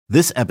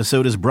This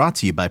episode is brought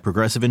to you by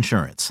Progressive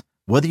Insurance.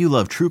 Whether you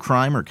love true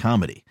crime or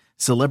comedy,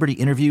 celebrity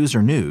interviews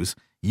or news,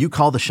 you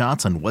call the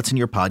shots on what's in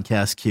your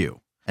podcast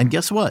queue. And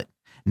guess what?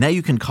 Now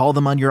you can call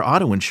them on your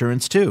auto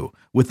insurance too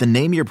with the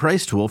Name Your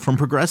Price tool from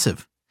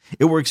Progressive.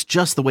 It works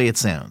just the way it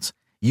sounds.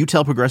 You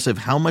tell Progressive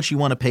how much you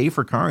want to pay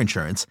for car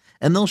insurance,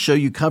 and they'll show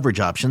you coverage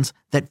options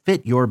that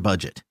fit your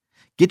budget.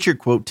 Get your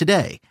quote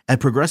today at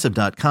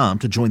Progressive.com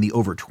to join the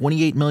over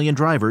 28 million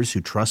drivers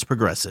who trust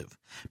Progressive.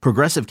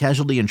 Progressive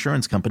Casualty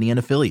Insurance Company and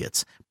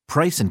Affiliates.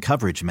 Price and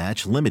coverage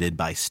match limited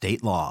by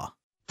state law.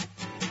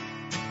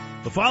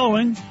 The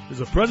following is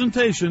a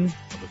presentation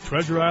of the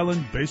Treasure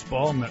Island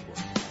Baseball Network.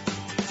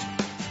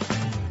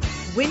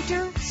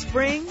 Winter,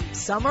 spring,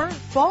 summer,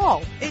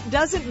 fall. It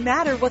doesn't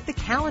matter what the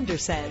calendar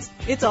says.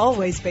 It's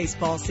always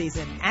baseball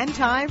season and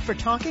time for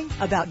talking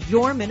about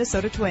your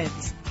Minnesota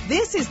Twins.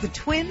 This is the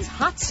Twins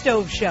Hot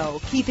Stove Show,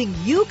 keeping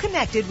you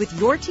connected with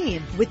your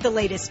team with the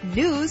latest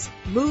news,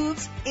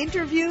 moves,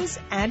 interviews,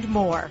 and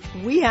more.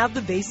 We have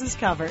the bases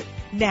covered.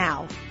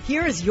 Now,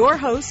 here is your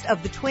host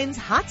of the Twins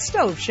Hot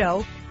Stove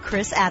Show,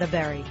 Chris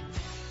Atterbury.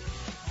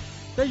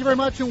 Thank you very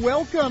much, and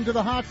welcome to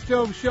the Hot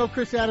Stove Show.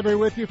 Chris Atterbury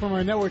with you from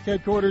our network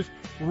headquarters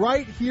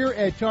right here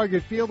at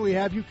Target Field. We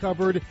have you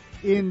covered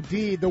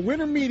indeed. The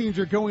winter meetings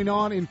are going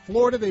on in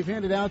Florida. They've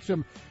handed out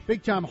some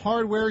big-time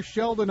hardware.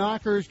 Sheldon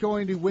Ocker is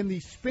going to win the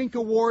Spink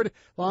Award,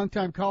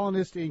 longtime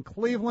columnist in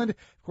Cleveland.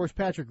 Of course,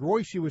 Patrick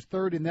Royce was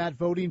third in that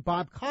voting.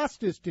 Bob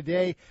Costas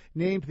today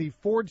named the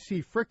Ford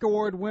C. Frick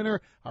Award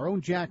winner. Our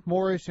own Jack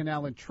Morris and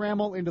Alan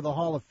Trammell into the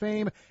Hall of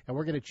Fame, and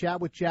we're going to chat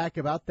with Jack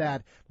about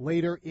that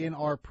later in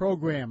our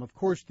program. Of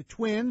course, the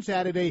Twins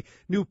added a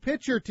new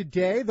pitcher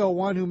today, though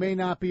one who may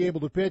not be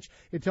able to pitch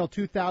until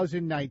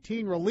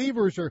 2019.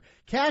 Relievers are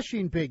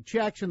cashing big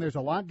checks, and there's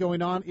a lot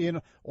going on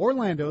in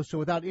Orlando. So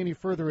without any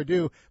further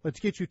ado, let's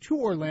get you to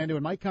Orlando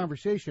in my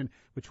conversation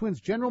with Twins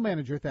general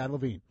manager Thad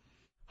Levine.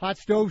 Hot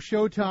Stove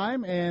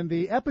Showtime, and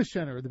the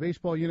epicenter of the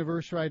baseball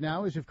universe right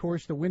now is, of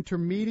course, the winter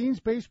meetings,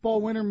 baseball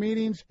winter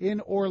meetings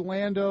in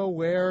Orlando,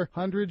 where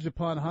hundreds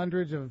upon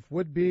hundreds of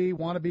would-be,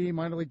 wannabe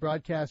minor league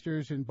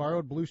broadcasters in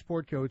borrowed blue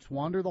sport coats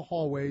wander the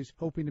hallways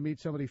hoping to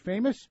meet somebody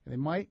famous. And they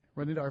might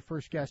run into our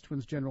first guest,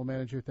 Twins general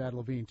manager Thad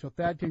Levine. So,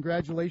 Thad,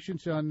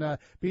 congratulations on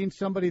being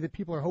somebody that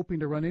people are hoping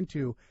to run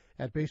into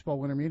at baseball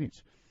winter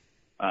meetings.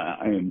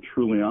 I am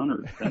truly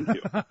honored. Thank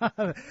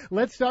you.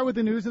 Let's start with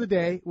the news of the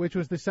day, which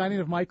was the signing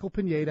of Michael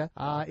Pineda.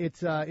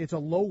 It's a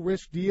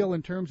low-risk deal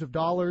in terms of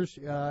dollars,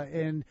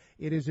 and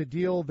it is a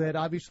deal that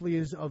obviously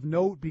is of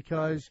note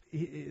because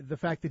the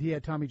fact that he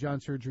had Tommy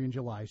John surgery in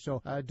July.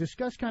 So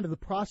discuss kind of the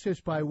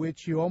process by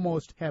which you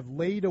almost have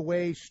laid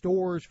away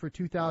stores for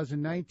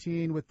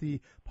 2019 with the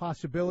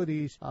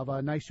possibilities of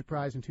a nice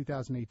surprise in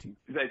 2018.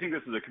 I think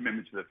this is a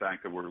commitment to the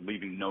fact that we're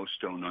leaving no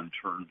stone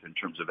unturned in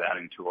terms of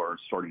adding to our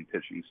starting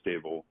pitching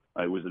stable.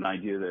 It was an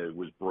idea that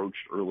was broached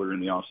earlier in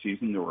the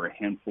offseason. There were a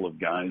handful of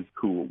guys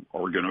who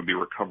are going to be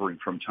recovering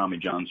from Tommy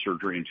John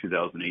surgery in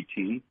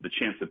 2018. The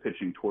chance of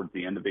pitching towards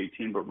the end of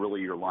 18, but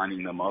really you're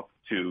lining them up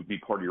to be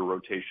part of your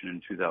rotation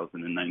in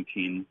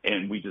 2019.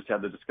 And we just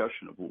had the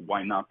discussion of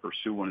why not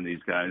pursue one of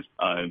these guys.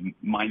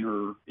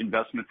 Minor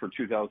investment for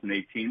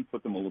 2018,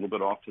 put them a little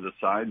bit off to the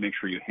side, make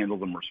sure you handle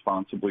them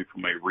responsibly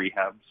from a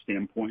rehab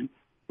standpoint,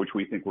 which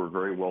we think we're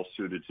very well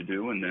suited to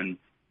do. And then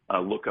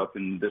look up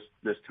in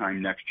this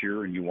time next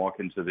year, and you walk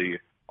into the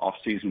off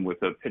season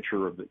with a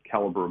pitcher of the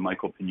caliber of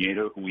Michael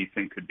Pineda, who we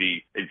think could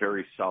be a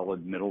very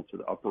solid middle to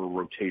the upper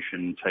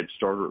rotation type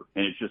starter.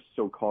 And it's just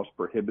so cost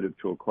prohibitive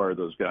to acquire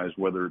those guys,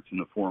 whether it's in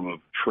the form of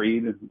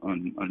trade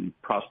on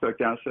prospect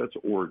assets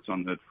or it's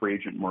on the free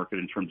agent market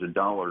in terms of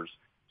dollars,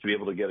 to be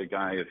able to get a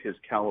guy of his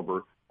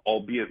caliber,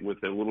 albeit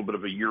with a little bit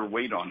of a year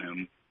wait on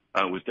him,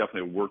 was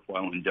definitely a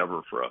worthwhile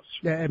endeavor for us.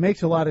 Yeah, it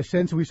makes a lot of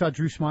sense. We saw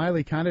Drew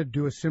Smyly kind of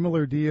do a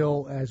similar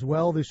deal as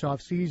well this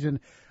offseason.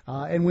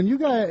 And when you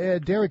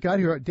got Derek got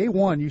here, day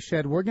one, you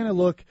said, we're going to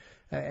look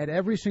at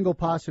every single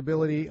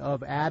possibility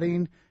of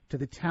adding to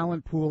the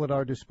talent pool at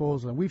our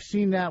disposal. And we've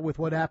seen that with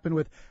what happened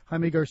with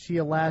Jaime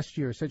Garcia last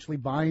year, essentially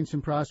buying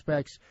some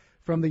prospects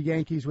from the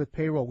Yankees with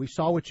payroll. We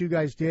saw what you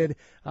guys did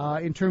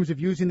in terms of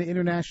using the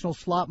international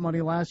slot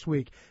money last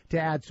week to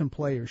add some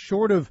players.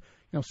 Short of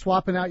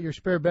swapping out your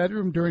spare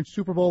bedroom during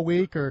Super Bowl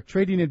week or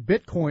trading in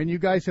Bitcoin, you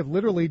guys have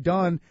literally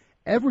done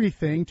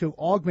everything to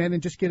augment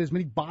and just get as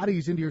many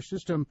bodies into your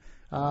system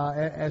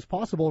as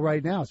possible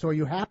right now. So are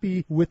you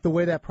happy with the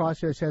way that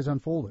process has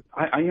unfolded?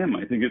 I am.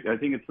 I think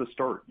it's the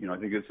start. I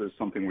think this is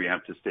something we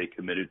have to stay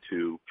committed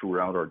to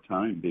throughout our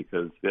time,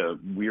 because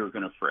we are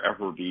going to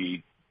forever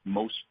be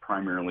most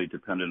primarily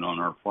dependent on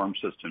our farm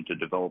system to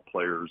develop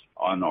players,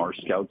 on our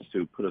scouts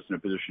to put us in a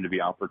position to be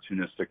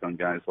opportunistic on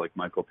guys like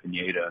Michael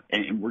Pineda.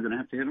 And we're going to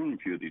have to hit on a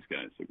few of these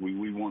guys.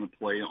 We want to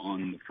play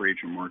on the free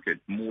agent market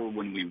more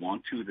when we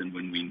want to than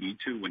when we need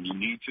to. When you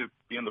need to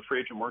be on the free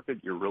agent market,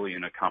 you're really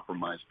in a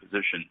compromised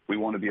position. We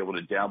want to be able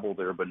to dabble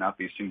there but not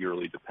be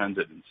singularly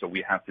dependent. And so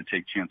we have to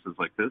take chances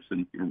like this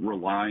and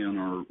rely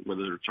on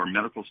whether it's our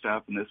medical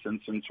staff in this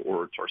instance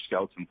or it's our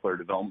scouts and player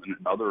development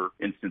in other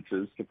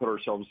instances, to put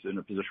ourselves in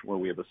a position position where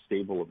we have a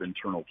stable of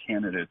internal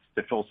candidates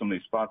to fill some of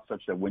these spots,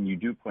 such that when you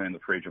do play in the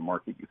free agent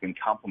market, you can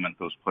complement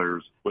those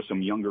players with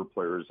some younger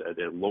players at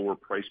lower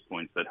price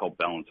points that help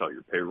balance out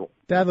your payroll.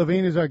 Thad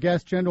Levine is our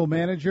guest general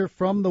manager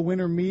from the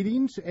winter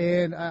meetings,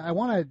 and I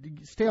want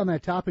to stay on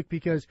that topic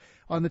because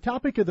on the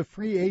topic of the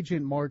free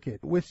agent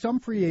market, with some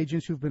free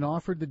agents who've been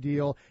offered the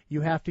deal,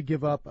 you have to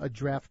give up a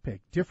draft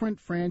pick. Different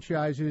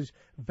franchises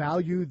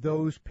value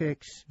those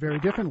picks very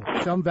differently.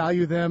 Some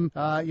value them,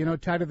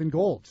 tighter than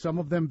gold. Some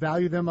of them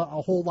value them a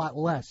whole lot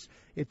less.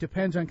 It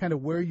depends on kind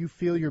of where you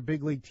feel your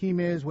big league team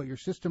is, what your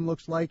system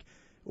looks like.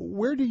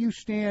 Where do you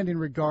stand in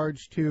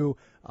regards to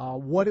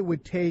what it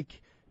would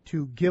take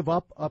to give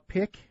up a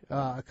pick,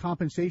 a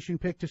compensation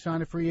pick to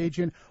sign a free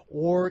agent,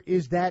 or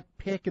is that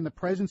pick and the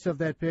presence of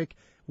that pick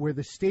where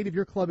the state of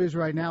your club is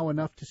right now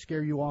enough to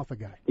scare you off a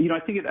guy? I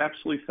think it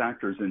absolutely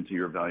factors into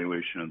your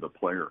evaluation of the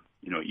player.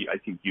 I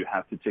think you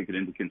have to take it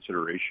into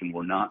consideration.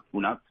 We're not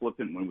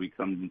flippant when we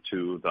come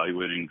to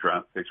evaluating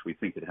draft picks. We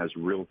think it has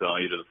real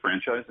value to the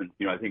franchise. And,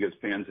 I think as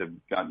fans have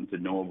gotten to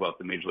know about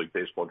the Major League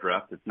Baseball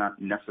draft, it's not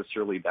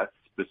necessarily that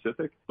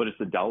specific, but it's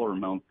the dollar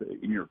amount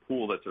in your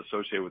pool that's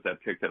associated with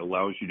that pick that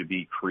allows you to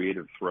be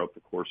creative throughout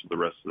the course of the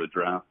rest of the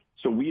draft.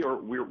 So we're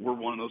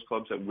one of those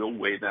clubs that will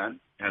weigh that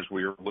as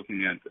we are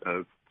looking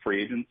at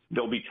free agents.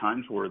 There'll be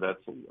times where that's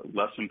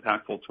less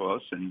impactful to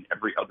us, and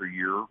every other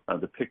year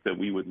the pick that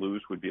we would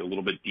lose would be a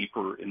little bit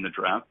deeper in the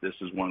draft. This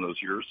is one of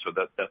those years, so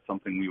that's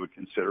something we would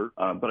consider.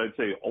 But I'd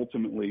say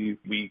ultimately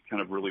we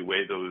kind of really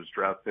weigh those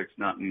draft picks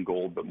not in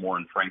gold but more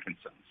in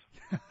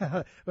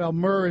frankincense. Well,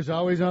 Murr is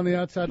always on the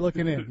outside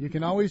looking in. You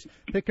can always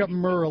pick up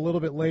Murr a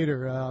little bit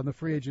later on the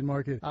free agent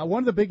market.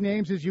 One of the big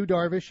names is Yu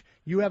Darvish.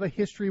 You have a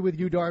history with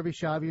Yu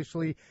Darvish,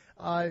 obviously.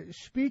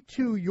 Speak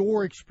to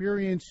your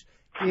experience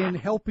in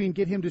helping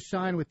get him to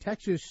sign with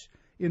Texas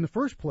in the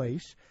first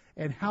place,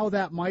 and how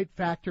that might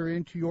factor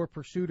into your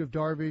pursuit of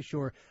Darvish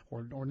or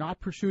not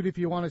pursuit, if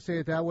you want to say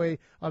it that way,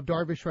 of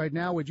Darvish right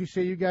now. Would you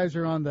say you guys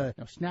are on the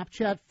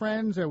Snapchat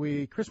friends? Are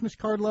we Christmas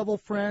card level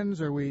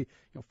friends? Are we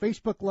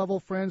Facebook level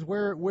friends?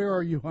 Where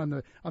are you on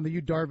the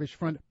Yu Darvish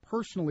front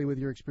personally with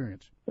your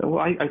experience? Well,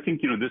 I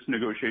think, this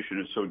negotiation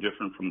is so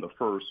different from the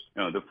first.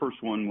 The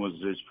first one was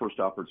his first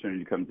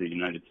opportunity to come to the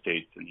United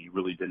States, and he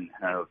really didn't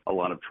have a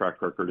lot of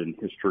track record and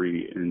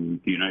history in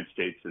the United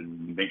States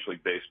and Major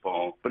League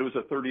Baseball. But it was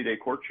a 30-day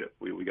courtship.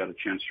 We got a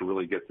chance to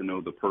really get to know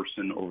the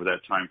person over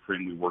that time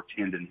frame. We worked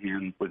hand in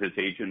hand with his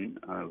agent,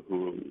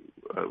 who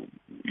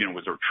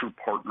was our true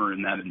partner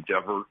in that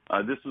endeavor.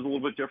 This is a little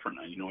bit different.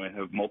 I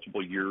have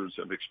multiple years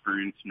of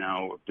experience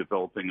now of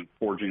developing and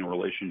forging a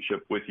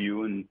relationship with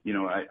you, and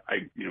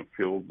I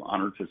feel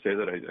honored to say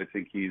that I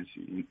think he's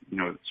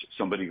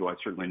somebody who I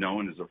certainly know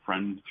and is a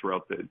friend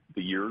throughout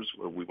the years.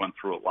 We went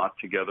through a lot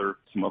together,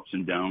 some ups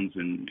and downs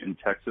in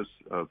Texas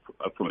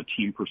from a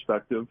team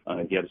perspective.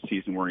 He had a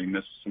season where he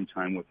missed some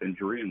time with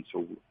injury, and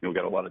so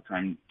got a lot of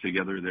time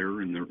together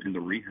there in the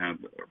rehab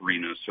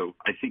arena. So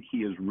I think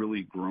he has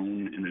really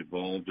grown and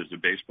evolved as a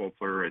baseball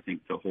player. I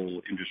think the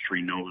whole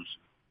industry knows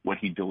what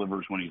he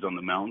delivers when he's on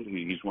the mound.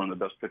 He's one of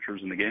the best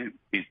pitchers in the game.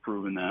 He's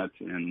proven that,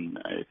 and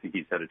I think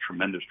he's had a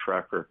tremendous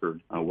track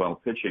record while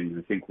pitching.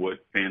 I think what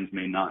fans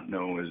may not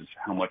know is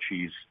how much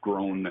he's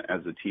grown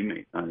as a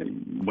teammate.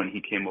 When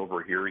he came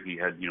over here, he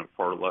had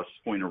far less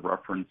point of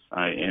reference,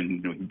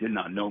 and he did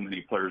not know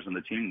many players on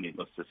the team,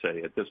 needless to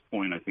say. At this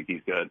point, I think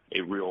he's got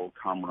a real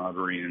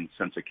camaraderie and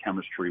sense of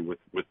chemistry with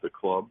the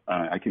club.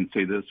 I can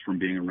say this from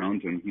being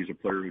around him: he's a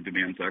player who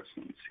demands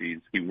excellence.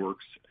 He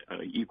works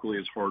equally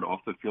as hard off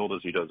the field as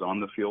he does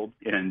on the field,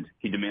 and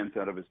he demands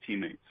that of his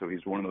teammates. So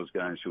he's one of those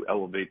guys who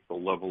elevates the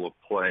level of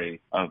play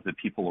of the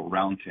people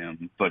around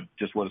him. But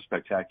just what a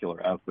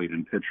spectacular athlete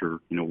and pitcher,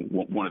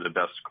 one of the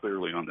best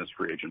clearly on this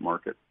free agent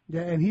market.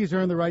 Yeah, and he's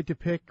earned the right to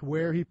pick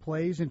where he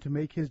plays and to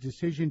make his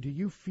decision. Do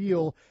you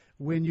feel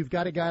when you've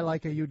got a guy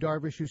like a Yu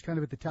Darvish who's kind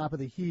of at the top of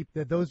the heap,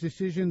 that those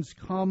decisions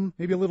come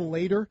maybe a little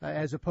later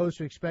as opposed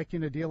to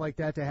expecting a deal like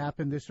that to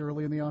happen this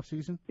early in the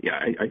offseason? Yeah,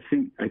 I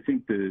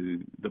think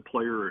the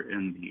player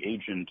and the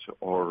agent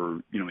are,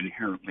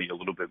 inherently a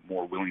little bit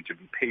more willing to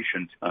be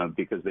patient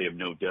because they have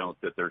no doubt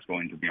that there's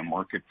going to be a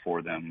market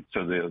for them.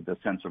 So the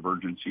sense of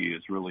urgency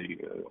is really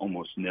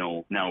almost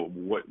nil. Now,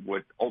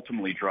 what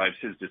ultimately drives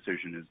his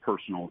decision is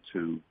personal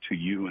to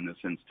you in this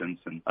instance,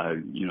 and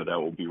that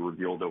will be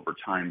revealed over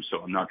time.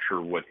 So I'm not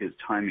sure what his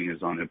timing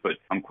is on it, but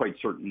I'm quite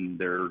certain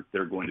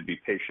they're going to be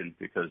patient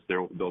because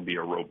there'll be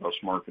a robust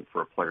market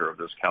for a player of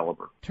this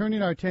caliber.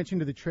 Turning our attention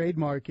to the trade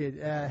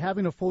market,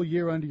 having a full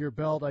year under your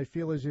belt, I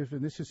feel as if,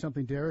 and this is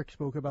something Derek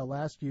spoke about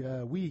last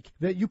week,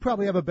 that you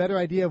probably have a better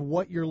idea of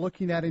what you're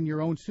looking at in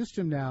your own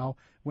system now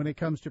when it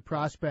comes to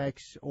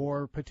prospects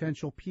or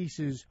potential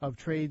pieces of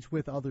trades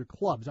with other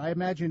clubs. I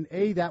imagine,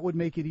 that would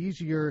make it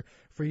easier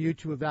for you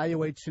to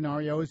evaluate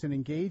scenarios and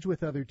engage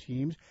with other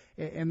teams.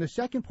 And the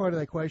second part of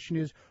that question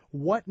is,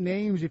 what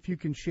names, if you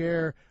can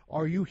share,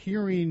 are you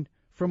hearing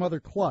from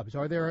other clubs?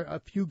 Are there a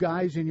few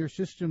guys in your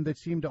system that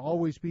seem to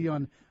always be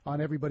on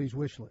everybody's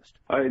wish list?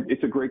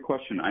 It's a great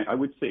question. I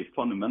would say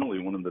fundamentally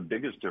one of the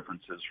biggest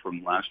differences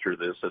from last year,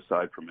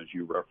 aside from, as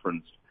you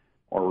referenced,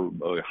 our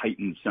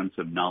heightened sense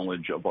of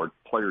knowledge of our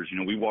players.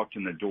 We walked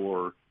in the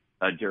door,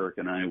 Derek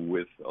and I,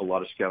 with a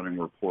lot of scouting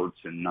reports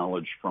and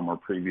knowledge from our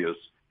previous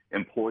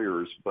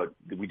employers, but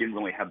we didn't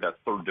really have that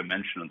third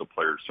dimension of the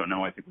players. So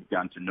now I think we've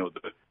gotten to know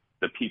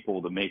the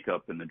people, the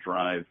makeup, and the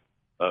drive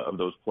of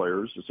those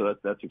players. So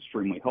that's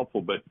extremely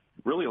helpful. But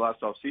really last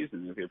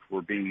offseason, if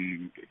we're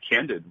being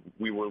candid,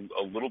 we were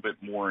a little bit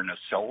more in a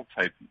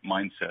sell-type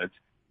mindset.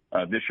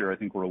 This year, I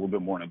think we're a little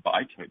bit more in a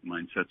buy-type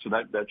mindset. So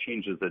that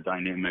changes the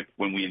dynamic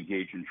when we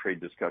engage in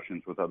trade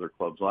discussions with other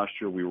clubs. Last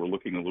year, we were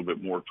looking a little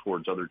bit more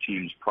towards other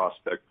teams'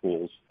 prospect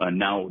pools.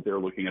 Now they're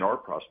looking at our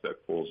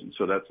prospect pools. And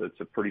so it's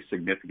a pretty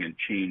significant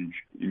change,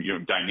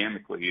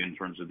 dynamically in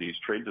terms of these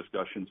trade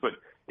discussions. But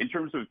in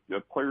terms of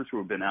players who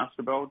have been asked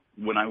about,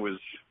 when I was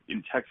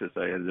in Texas,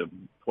 I had the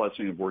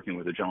blessing of working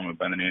with a gentleman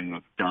by the name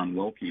of Don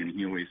Wilkie, and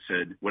he always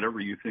said, whatever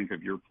you think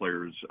of your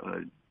players,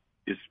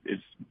 is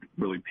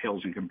really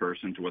pales in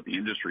comparison to what the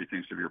industry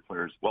thinks of your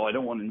players. Well, I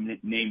don't want to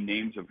name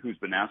names of who's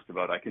been asked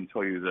about. I can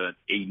tell you that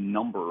a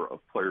number of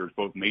players,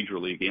 both major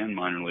league and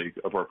minor league,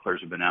 of our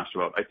players have been asked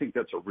about. I think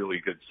that's a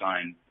really good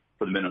sign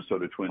for the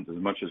Minnesota Twins. As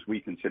much as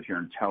we can sit here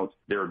and tout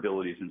their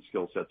abilities and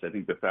skill sets, I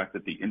think the fact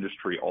that the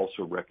industry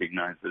also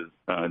recognizes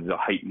the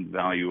heightened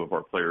value of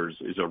our players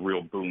is a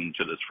real boon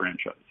to this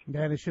franchise.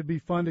 And it should be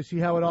fun to see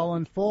how it all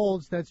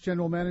unfolds. That's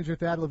General Manager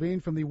Thad Levine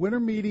from the winter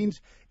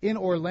meetings in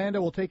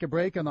Orlando. We'll take a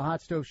break on the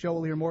Hot Stove Show.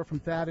 We'll hear more from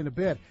Thad in a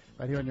bit,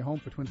 right here on your home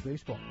for Twins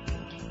baseball.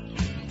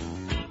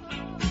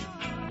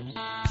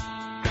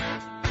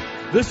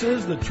 This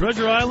is the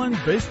Treasure Island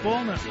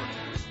Baseball Network.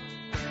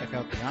 Check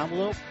out the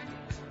envelope.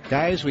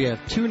 Guys, we have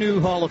two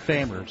new Hall of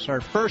Famers. Our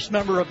first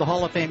member of the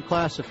Hall of Fame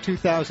class of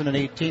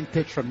 2018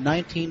 pitched from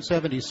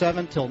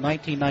 1977 till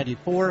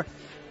 1994,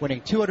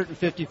 winning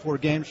 254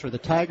 games for the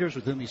Tigers,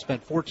 with whom he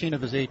spent 14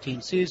 of his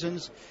 18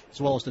 seasons,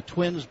 as well as the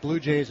Twins, Blue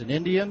Jays, and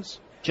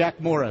Indians.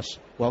 Jack Morris,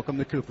 welcome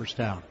to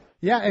Cooperstown.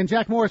 Yeah, and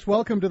Jack Morris,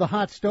 welcome to the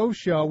Hot Stove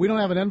Show. We don't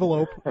have an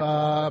envelope,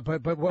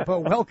 but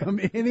welcome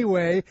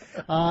anyway.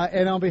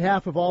 And on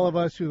behalf of all of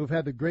us who have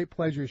had the great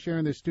pleasure of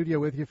sharing this studio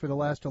with you for the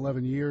last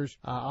 11 years,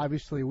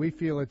 obviously we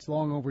feel it's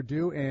long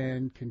overdue,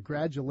 and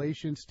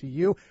congratulations to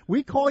you.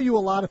 We call you a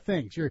lot of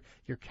things. You're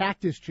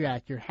Cactus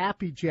Jack, you're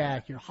Happy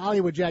Jack, you're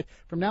Hollywood Jack.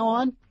 From now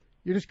on,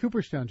 you're just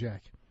Cooperstown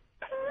Jack.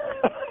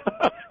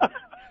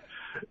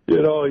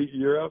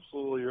 You're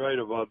absolutely right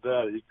about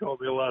that. You called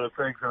me a lot of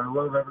things, and I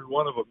love every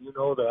one of them. You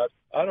know that.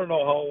 I don't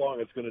know how long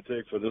it's going to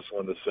take for this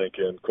one to sink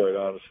in, quite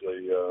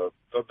honestly.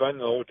 I've been in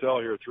the hotel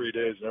here 3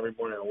 days, and every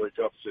morning I wake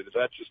up and say, did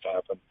that just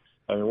happen?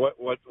 I mean,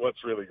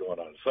 what's really going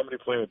on? Is somebody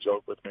playing a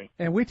joke with me?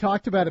 And we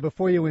talked about it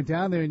before you went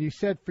down there, and you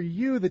said for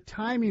you the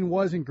timing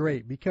wasn't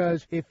great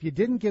because if you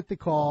didn't get the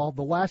call,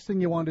 the last thing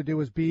you wanted to do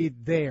was be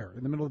there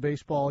in the middle of the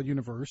baseball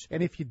universe.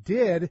 And if you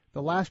did,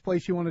 the last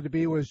place you wanted to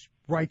be was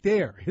right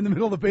there in the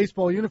middle of the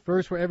baseball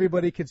universe where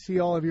everybody could see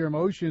all of your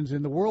emotions.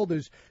 And the world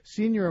has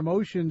seen your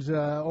emotions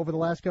over the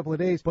last couple of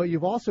days. But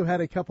you've also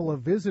had a couple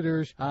of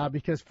visitors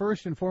because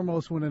first and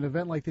foremost, when an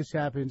event like this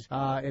happens,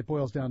 it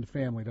boils down to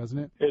family, doesn't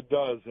it? It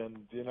does. And,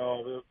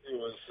 it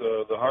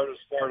was the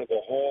hardest part of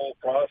the whole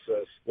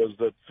process was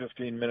that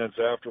 15 minutes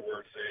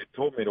afterwards, they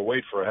told me to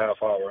wait for a half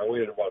hour. I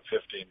waited about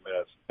 15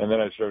 minutes. And then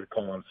I started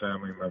calling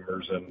family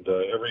members. And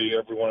every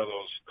one of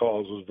those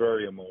calls was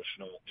very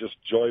emotional, just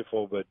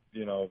joyful, but,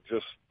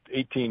 just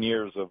 18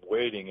 years of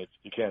waiting,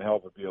 you can't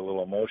help but be a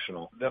little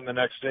emotional. Then the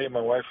next day, my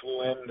wife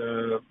flew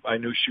in. I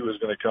knew she was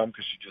going to come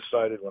because she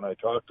decided when I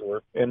talked to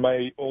her. And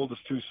my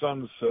oldest two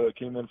sons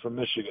came in from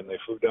Michigan. They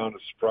flew down to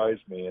surprise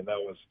me, and that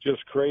was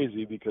just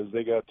crazy because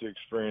they got to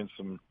experience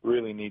some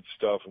really neat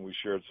stuff, and we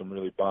shared some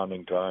really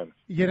bonding time.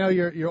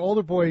 Your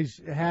older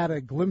boys had a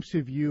glimpse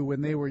of you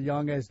when they were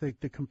young as the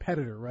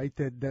competitor, right,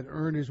 that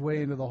earned his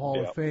way into the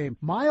Hall of Fame.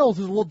 Miles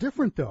is a little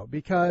different, though,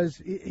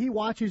 because he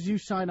watches you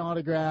sign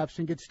autographs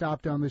and get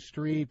stopped on the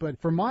street. But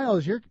for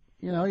Miles,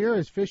 you're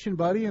his fishing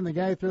buddy and the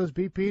guy who throws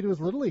BP to his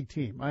Little League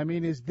team. I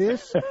mean, is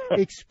this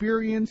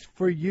experience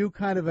for you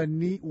kind of a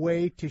neat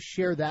way to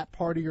share that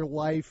part of your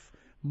life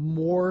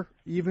more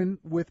even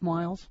with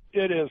Miles?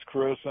 It is,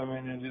 Chris. I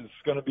mean, it's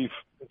going to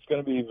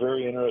be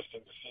very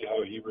interesting to see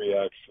how he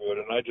reacts to it.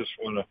 And I just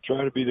want to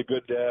try to be the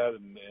good dad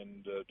and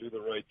do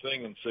the right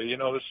thing and say, this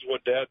is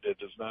what Dad did.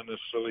 It's not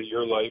necessarily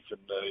your life. And,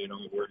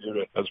 we're here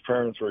to, as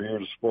parents, we're here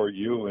to support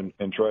you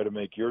and try to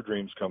make your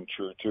dreams come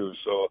true, too.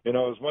 So,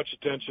 as much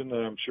attention,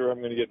 and I'm sure I'm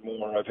going to get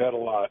more. I've had a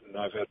lot, and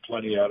I've had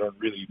plenty. I don't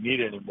really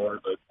need any more,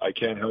 but I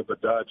can't help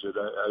but dodge it.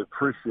 I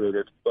appreciate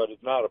it, but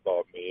it's not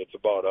about me. It's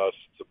about us.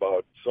 It's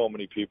about so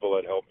many people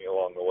that helped me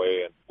along the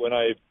way. And when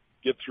I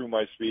get through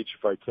my speech,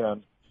 if I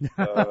can,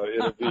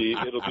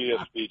 it'll be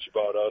a speech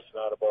about us,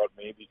 not about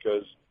me,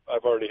 because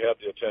I've already had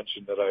the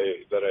attention that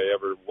I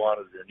ever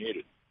wanted or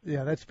needed.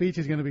 Yeah, that speech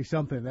is going to be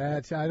something. I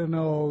don't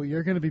know.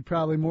 You're going to be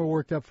probably more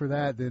worked up for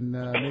that than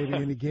maybe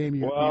any game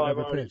you've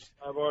ever pitched.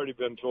 I've already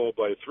been told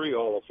by 3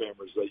 Hall of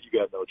Famers that you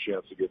got no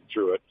chance of getting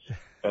through it.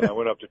 And I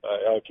went up to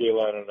Al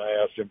Kaline and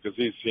I asked him, because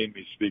he's seen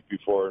me speak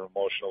before in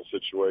emotional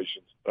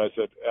situations. And I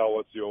said, Al,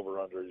 what's the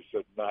over-under? He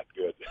said, not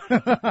good.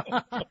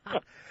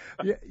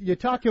 You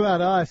talk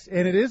about us,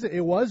 and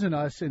it wasn't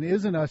us and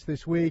isn't us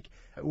this week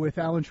with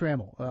Alan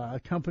Trammell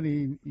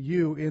accompanying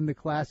you in the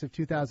class of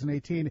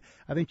 2018.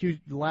 I think the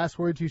last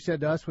words you said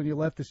to us when you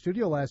left the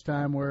studio last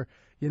time were,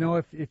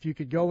 if you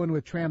could go in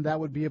with Tram, that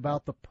would be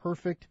about the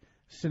perfect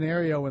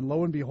scenario, and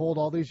lo and behold,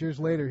 all these years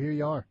later, here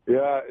you are.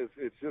 Yeah,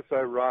 it's just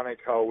ironic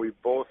how we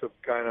both have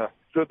kind of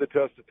stood the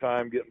test of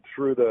time getting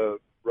through the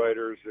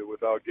writers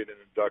without getting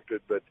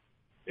inducted, but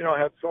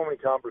had so many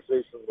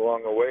conversations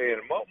along the way,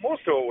 and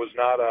most of it was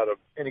not out of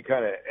any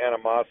kind of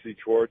animosity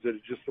towards it.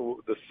 It's just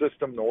the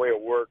system, the way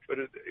it worked. But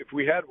if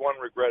we had one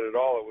regret at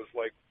all, it was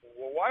like,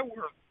 well, why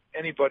weren't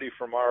anybody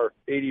from our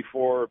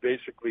 84,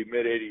 basically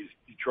mid-80s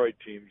Detroit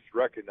teams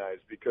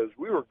recognized? Because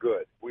we were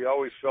good. We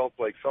always felt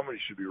like somebody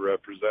should be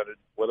represented,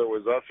 whether it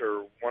was us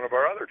or one of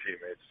our other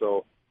teammates.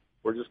 So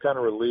we're just kind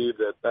of relieved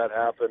that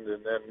happened.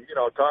 And then,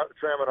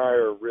 Tram and I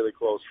are really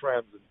close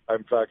friends. And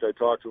in fact, I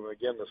talked to him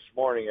again this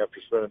morning after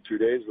spending 2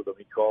 days with him.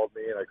 He called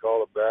me and I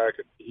called him back.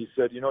 And he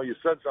said, you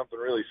said something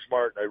really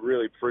smart and I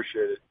really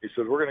appreciate it. He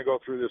said, we're going to go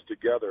through this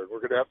together. We're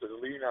going to have to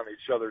lean on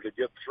each other to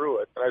get through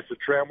it. And I said,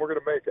 Tram, we're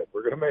going to make it.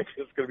 We're going to make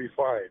it. It's going to be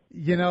fine.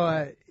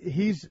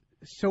 He's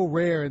so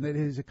rare, and that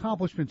his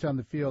accomplishments on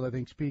the field, I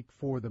think, speak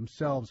for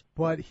themselves.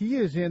 But he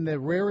is in the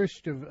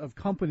rarest of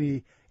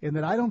company in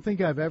that I don't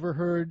think I've ever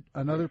heard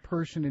another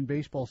person in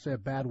baseball say a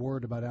bad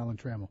word about Alan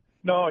Trammell.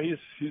 No,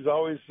 he's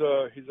always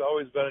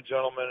been a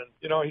gentleman,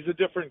 and he's a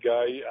different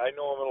guy. I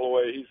know him in a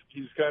way.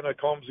 He's kind of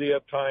clumsy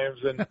at times,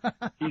 and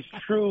he's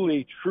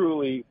truly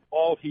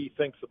all he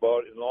thinks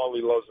about and all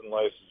he loves in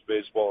life is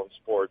baseball and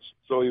sports.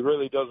 So he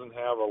really doesn't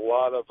have a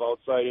lot of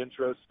outside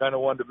interests, kind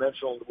of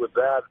one-dimensional with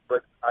that.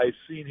 But I've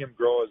seen him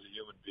grow as a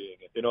human being.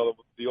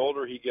 The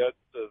older he gets,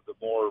 the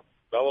more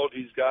mellowed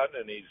he's gotten,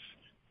 and he's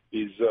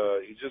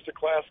just a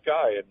class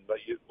guy, and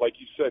like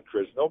you said,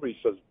 Chris, nobody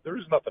says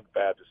there's nothing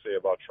bad to say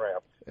about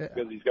Tramp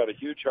because he's got a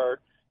huge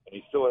heart and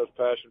he still has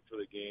passion for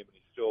the game and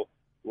he still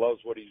loves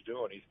what he's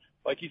doing. He's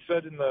like he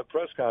said in the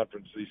press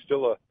conference, he's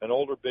still an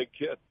older big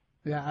kid.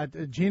 Yeah,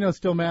 Gino's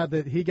still mad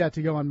that he got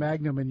to go on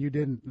Magnum and you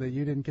didn't. That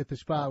you didn't get the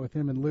spot with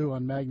him and Lou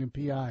on Magnum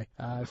PI.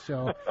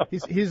 So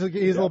he's a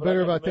little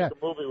bitter about that. A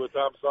movie with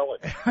Tom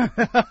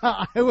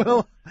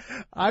Selleck.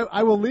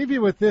 I will leave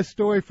you with this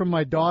story from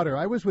my daughter.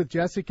 I was with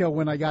Jessica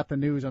when I got the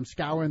news. I'm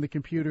scouring the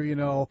computer,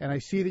 and I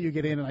see that you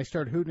get in, and I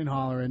start hooting and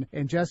hollering.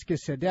 And Jessica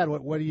said, "Dad,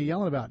 what are you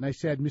yelling about?" And I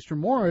said, "Mr.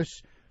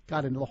 Morris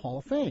got into the Hall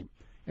of Fame."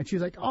 And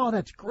she's like, "Oh,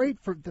 that's great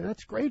for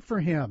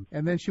him."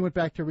 And then she went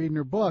back to reading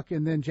her book.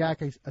 And then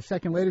Jack, a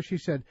second later, she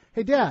said,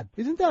 "Hey, Dad,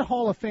 isn't that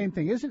Hall of Fame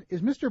thing? Is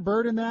Mr.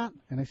 Bird in that?"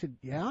 And I said,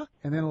 "Yeah."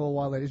 And then a little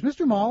while later, "Is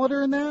Mr.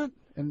 Molitor in that?"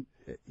 And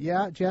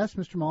yeah, Jess,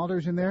 Mr.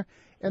 Molitor's in there.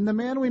 "And the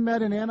man we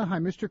met in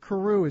Anaheim, Mr.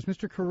 Carew, is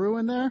Mr. Carew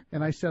in there?"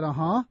 And I said,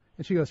 "Uh-huh."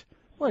 And she goes,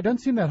 "Boy, it doesn't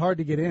seem that hard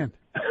to get in."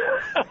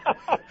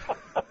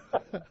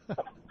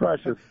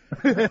 Precious.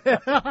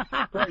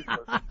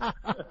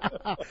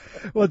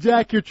 Well,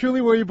 Jack, you're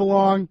truly where you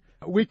belong.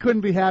 We couldn't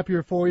be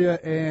happier for you,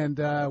 and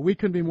we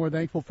couldn't be more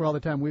thankful for all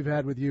the time we've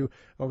had with you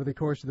over the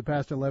course of the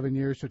past 11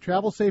 years. So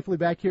travel safely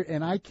back here,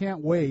 and I can't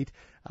wait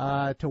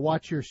to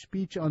watch your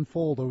speech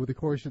unfold over the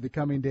course of the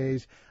coming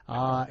days.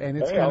 And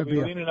it's going to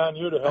be leaning on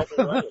you to help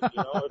me write it.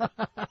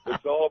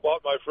 It's all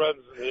about my friends.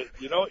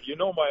 You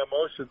know my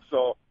emotions.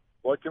 So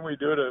what can we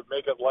do to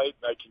make it light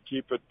and I can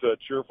keep it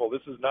cheerful?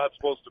 This is not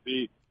supposed to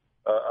be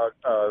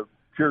a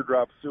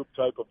teardrop soup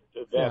type of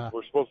event. Yeah.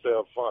 We're supposed to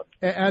have fun.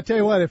 And I tell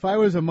you what, if I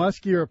was a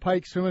muskie or a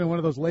pike swimming in one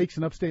of those lakes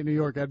in upstate New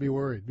York, I'd be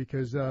worried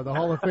because the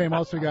Hall of Fame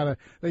also got a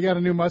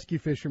new muskie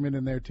fisherman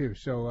in there too.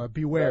 So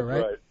beware,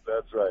 right?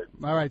 That's right.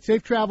 All right.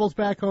 Safe travels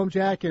back home,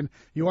 Jack, and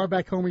you are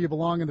back home where you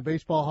belong in the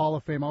Baseball Hall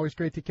of Fame. Always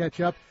great to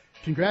catch up.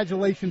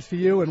 Congratulations to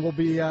you, and we'll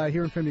be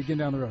hearing from you again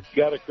down the road.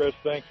 Got it, Chris.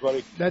 Thanks,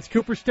 buddy. That's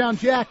Cooperstown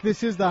Jack.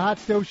 This is the Hot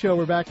Stove Show.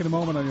 We're back in a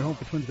moment on your home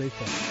for Twins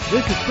Baseball.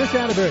 This is Chris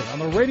Atterbury on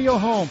the radio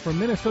home for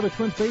Minnesota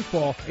Twins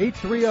Baseball,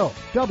 830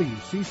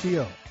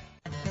 WCCO.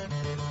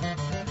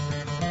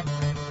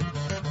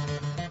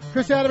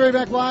 Chris Atterbury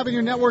back live in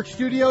your network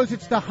studios.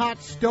 It's the Hot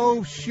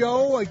Stove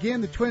Show. Again,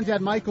 the Twins had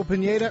Michael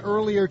Pineda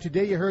earlier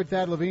today. You heard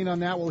Thad Levine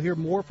on that. We'll hear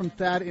more from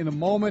Thad in a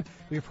moment.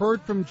 We've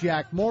heard from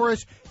Jack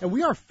Morris, and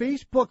we are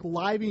Facebook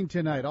Living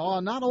tonight.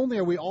 Not only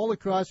are we all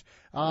across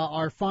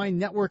our fine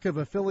network of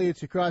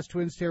affiliates across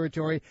Twins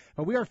territory,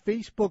 but we are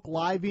Facebook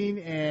Living,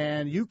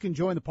 and you can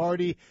join the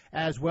party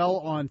as well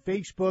on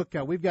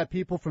Facebook. We've got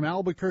people from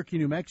Albuquerque,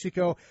 New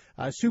Mexico,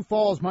 Sioux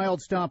Falls, my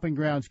old stomping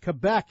grounds,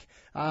 Quebec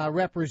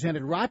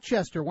represented,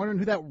 Rochester, wondering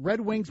who that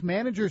Red Wings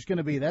manager is going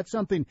to be. That's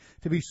something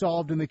to be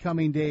solved in the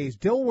coming days.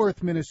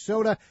 Dilworth,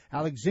 Minnesota,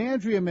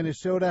 Alexandria,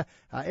 Minnesota,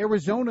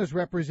 Arizona's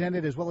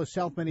represented, as well as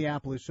South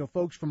Minneapolis. So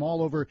folks from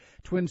all over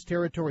Twins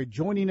territory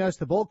joining us.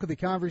 The bulk of the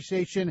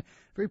conversation,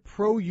 very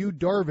pro-Yu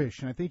Darvish.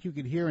 And I think you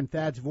could hear in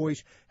Thad's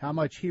voice how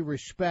much he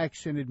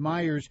respects and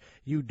admires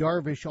Yu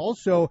Darvish.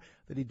 Also,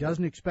 that he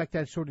doesn't expect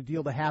that sort of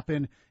deal to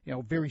happen,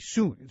 very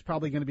soon. It's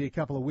probably going to be a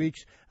couple of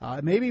weeks,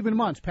 maybe even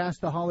months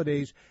past the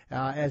holidays,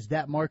 as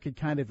that market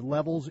kind of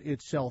levels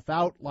itself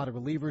out. A lot of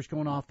relievers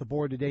going off the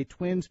board today.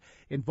 Twins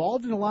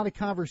involved in a lot of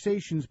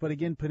conversations, but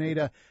again,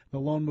 Pineda, the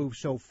lone move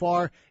so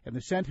far, and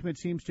the sentiment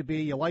seems to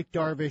be you like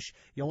Darvish,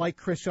 you like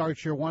Chris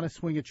Archer, want to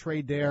swing a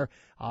trade there,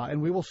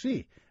 and we will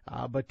see.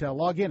 But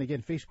log in,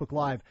 again, Facebook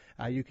Live.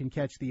 You can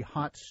catch the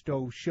Hot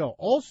Stove Show.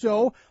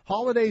 Also,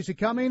 holidays are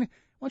coming.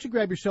 Why don't you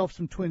grab yourself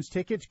some Twins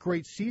tickets,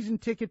 great season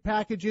ticket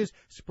packages,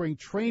 spring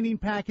training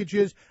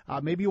packages.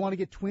 Maybe you want to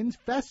get Twins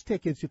Fest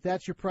tickets if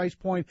that's your price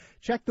point.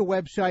 Check the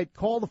website.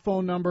 Call the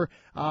phone number.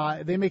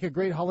 They make a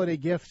great holiday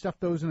gift. Stuff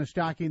those in a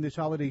stocking this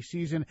holiday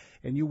season,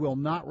 and you will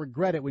not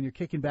regret it when you're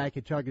kicking back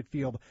at Target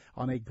Field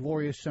on a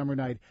glorious summer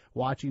night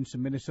watching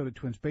some Minnesota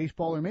Twins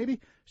baseball, or maybe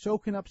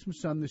soaking up some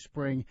sun this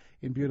spring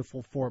in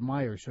beautiful Fort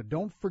Myers. So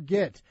don't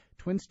forget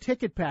Twins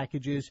ticket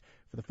packages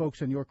for the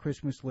folks on your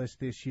Christmas list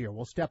this year.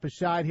 We'll step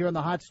aside here on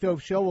the Hot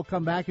Stove Show. We'll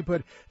come back and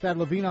put Thad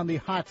Levine on the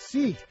hot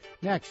seat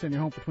next on your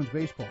home for Twins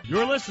baseball.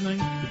 You're listening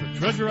to the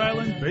Treasure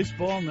Island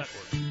Baseball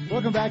Network.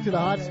 Welcome back to the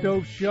Hot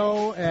Stove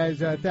Show as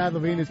Thad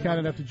Levine is kind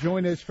enough to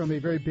join us from a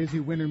very busy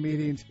winter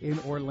meetings in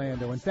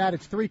Orlando. And Thad,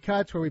 it's 3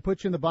 cuts where we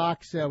put you in the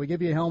box, we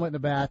give you a helmet and a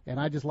bat, and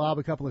I just lob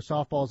a couple of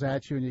softballs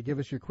at you and you give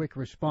us your quick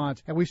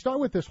response. And we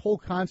start with this whole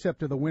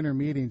concept of the winter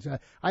meetings.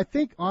 I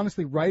think,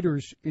 honestly,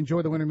 writers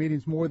enjoy the winter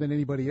meetings more than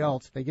anybody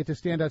else. They get to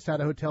stand outside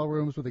of hotel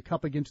rooms with a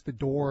cup against the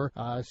door,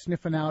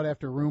 sniffing out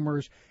after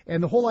rumors.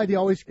 And the whole idea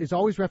is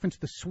always reference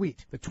the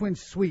suite, the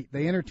Twins suite.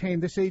 They entertain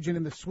this agent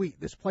in the suite,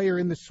 this player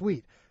in the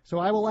suite. So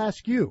I will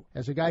ask you,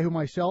 as a guy who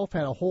myself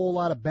had a whole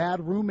lot of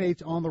bad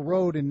roommates on the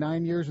road in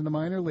 9 years in the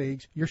minor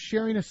leagues, you're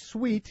sharing a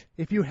suite.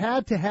 If you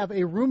had to have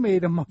a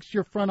roommate amongst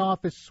your front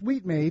office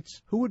suite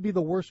mates, who would be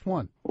the worst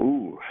one?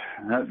 Ooh,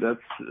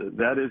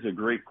 that is a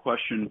great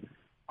question.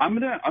 I'm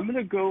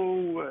gonna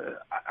go.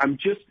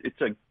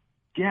 It's a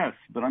guess,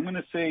 but I'm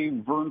gonna say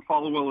Vern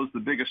Followell is the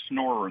biggest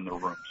snorer in the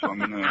room. So I'm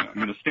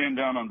gonna stand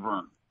down on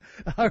Vern.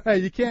 All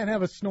right, you can't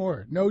have a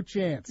snorer. No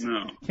chance.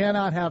 No.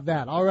 Cannot have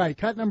that. All right,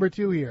 cut number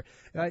 2 here.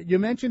 You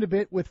mentioned a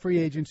bit with free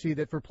agency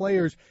that for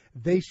players,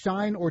 they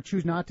sign or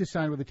choose not to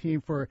sign with a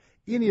team for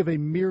any of a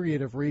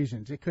myriad of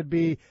reasons. It could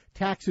be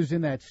taxes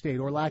in that state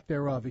or lack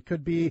thereof. It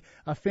could be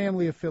a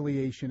family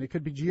affiliation. It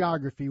could be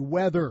geography,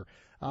 weather.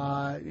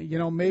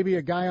 Maybe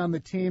a guy on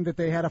the team that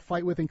they had a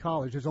fight with in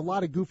college. There's a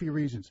lot of goofy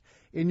reasons.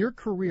 In your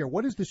career,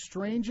 what is the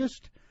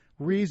strangest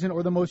reason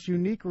or the most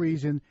unique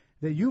reason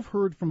that you've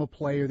heard from a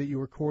player that you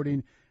were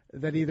courting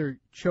that either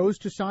chose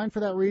to sign for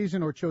that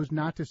reason or chose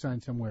not to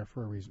sign somewhere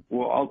for a reason?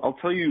 Well, I'll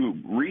tell you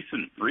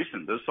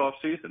recent this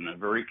offseason, a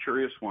very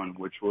curious one,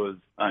 which was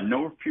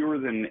no fewer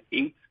than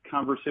 8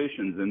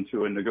 conversations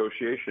into a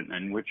negotiation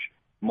in which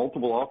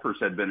multiple offers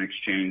had been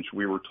exchanged.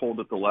 We were told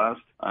at the last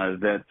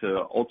that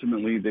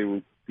ultimately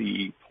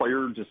the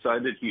player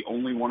decided he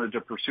only wanted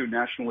to pursue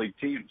National League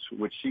teams,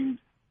 which seemed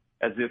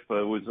as if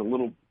it was a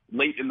little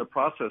late in the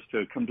process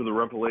to come to the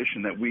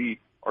revelation that we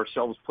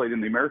ourselves played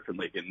in the American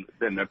League and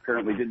then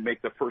apparently didn't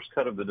make the first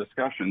cut of the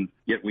discussion,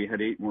 yet we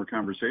had 8 more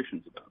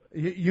conversations about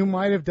it. You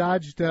might have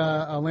dodged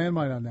a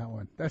landmine on that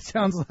one. That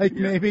sounds like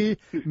maybe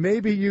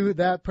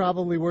that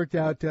probably worked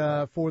out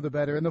for the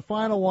better. And the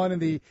final one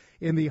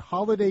in the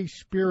holiday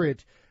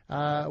spirit,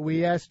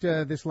 we asked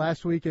this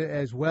last week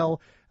as well.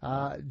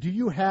 Do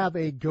you have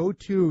a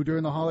go-to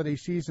during the holiday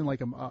season,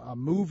 like a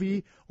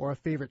movie or a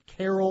favorite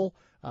carol,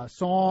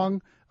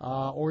 song,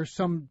 or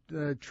some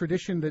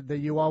tradition that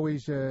you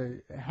always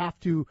have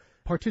to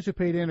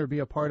participate in or be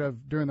a part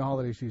of during the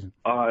holiday season?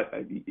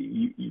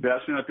 You've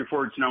asked me that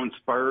before. It's now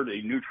inspired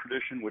a new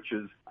tradition, which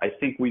is I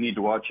think we need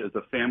to watch as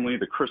a family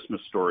the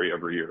Christmas Story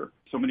every year.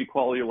 So many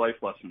quality of life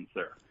lessons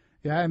there.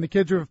 Yeah, and the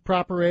kids are of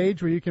proper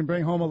age where you can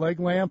bring home a leg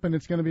lamp and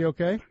it's going to be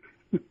okay?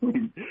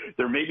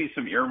 There may be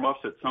some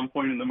earmuffs at some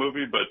point in the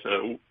movie, but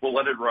we'll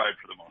let it ride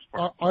for the most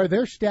part. Are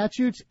there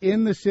statutes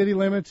in the city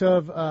limits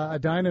of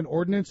Edina and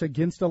ordinance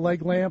against a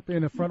leg lamp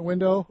in a front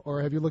window,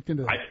 or have you looked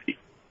into that?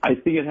 I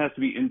think it has to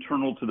be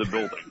internal to the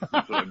building.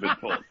 That's what I've been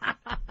told.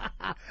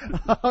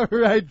 All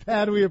right,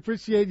 Pat, we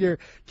appreciate your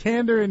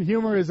candor and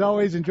humor as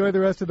always. Enjoy the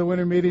rest of the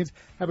winter meetings.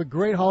 Have a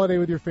great holiday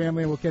with your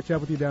family, and we'll catch up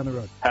with you down the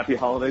road. Happy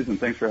holidays, and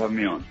thanks for having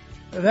me on.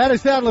 That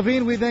is Thad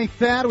Levine. We thank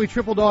Thad. We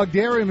triple dog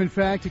dare him, in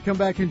fact, to come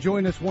back and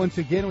join us once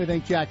again. We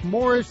thank Jack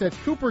Morris. That's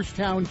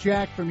Cooperstown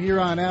Jack from here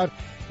on out.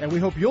 And we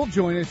hope you'll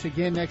join us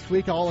again next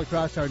week all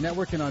across our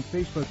network and on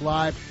Facebook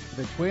Live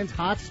for the Twins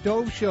Hot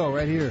Stove Show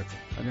right here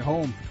on your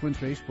home for Twins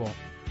Baseball.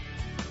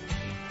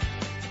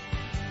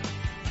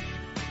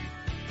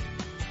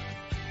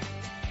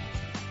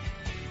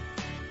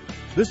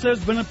 This has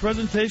been a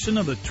presentation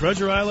of the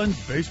Treasure Island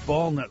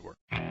Baseball Network.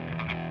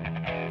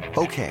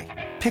 Okay,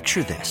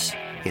 picture this.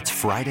 It's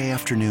Friday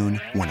afternoon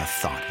when a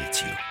thought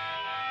hits you.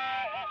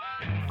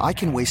 I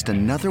can waste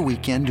another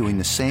weekend doing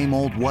the same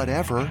old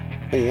whatever,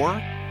 or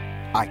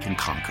I can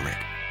conquer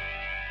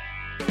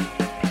it.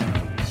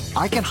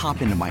 I can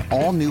hop into my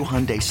all-new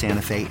Hyundai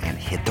Santa Fe and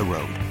hit the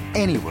road.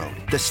 Any road.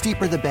 The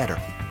steeper, the better.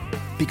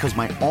 Because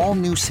my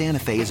all-new Santa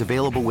Fe is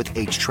available with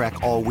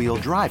H-Track all-wheel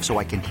drive, so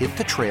I can hit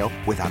the trail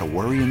without a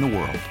worry in the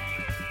world.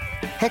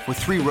 Heck, with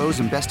 3 rows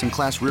and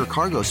best-in-class rear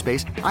cargo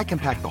space, I can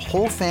pack the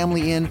whole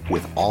family in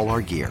with all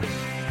our gear.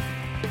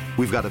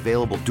 We've got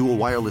available dual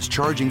wireless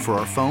charging for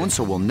our phones,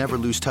 so we'll never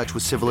lose touch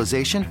with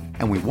civilization,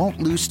 and we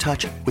won't lose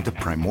touch with the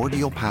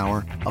primordial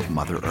power of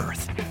Mother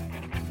Earth.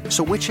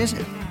 So which is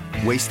it?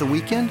 Waste the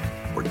weekend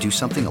or do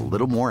something a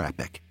little more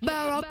epic?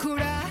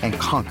 And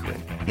conquer it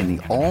in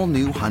the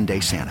all-new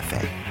Hyundai Santa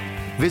Fe.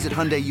 Visit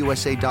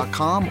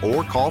HyundaiUSA.com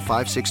or call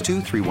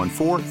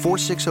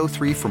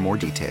 562-314-4603 for more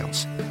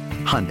details.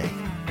 Hyundai,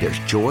 there's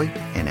joy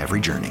in every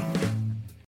journey.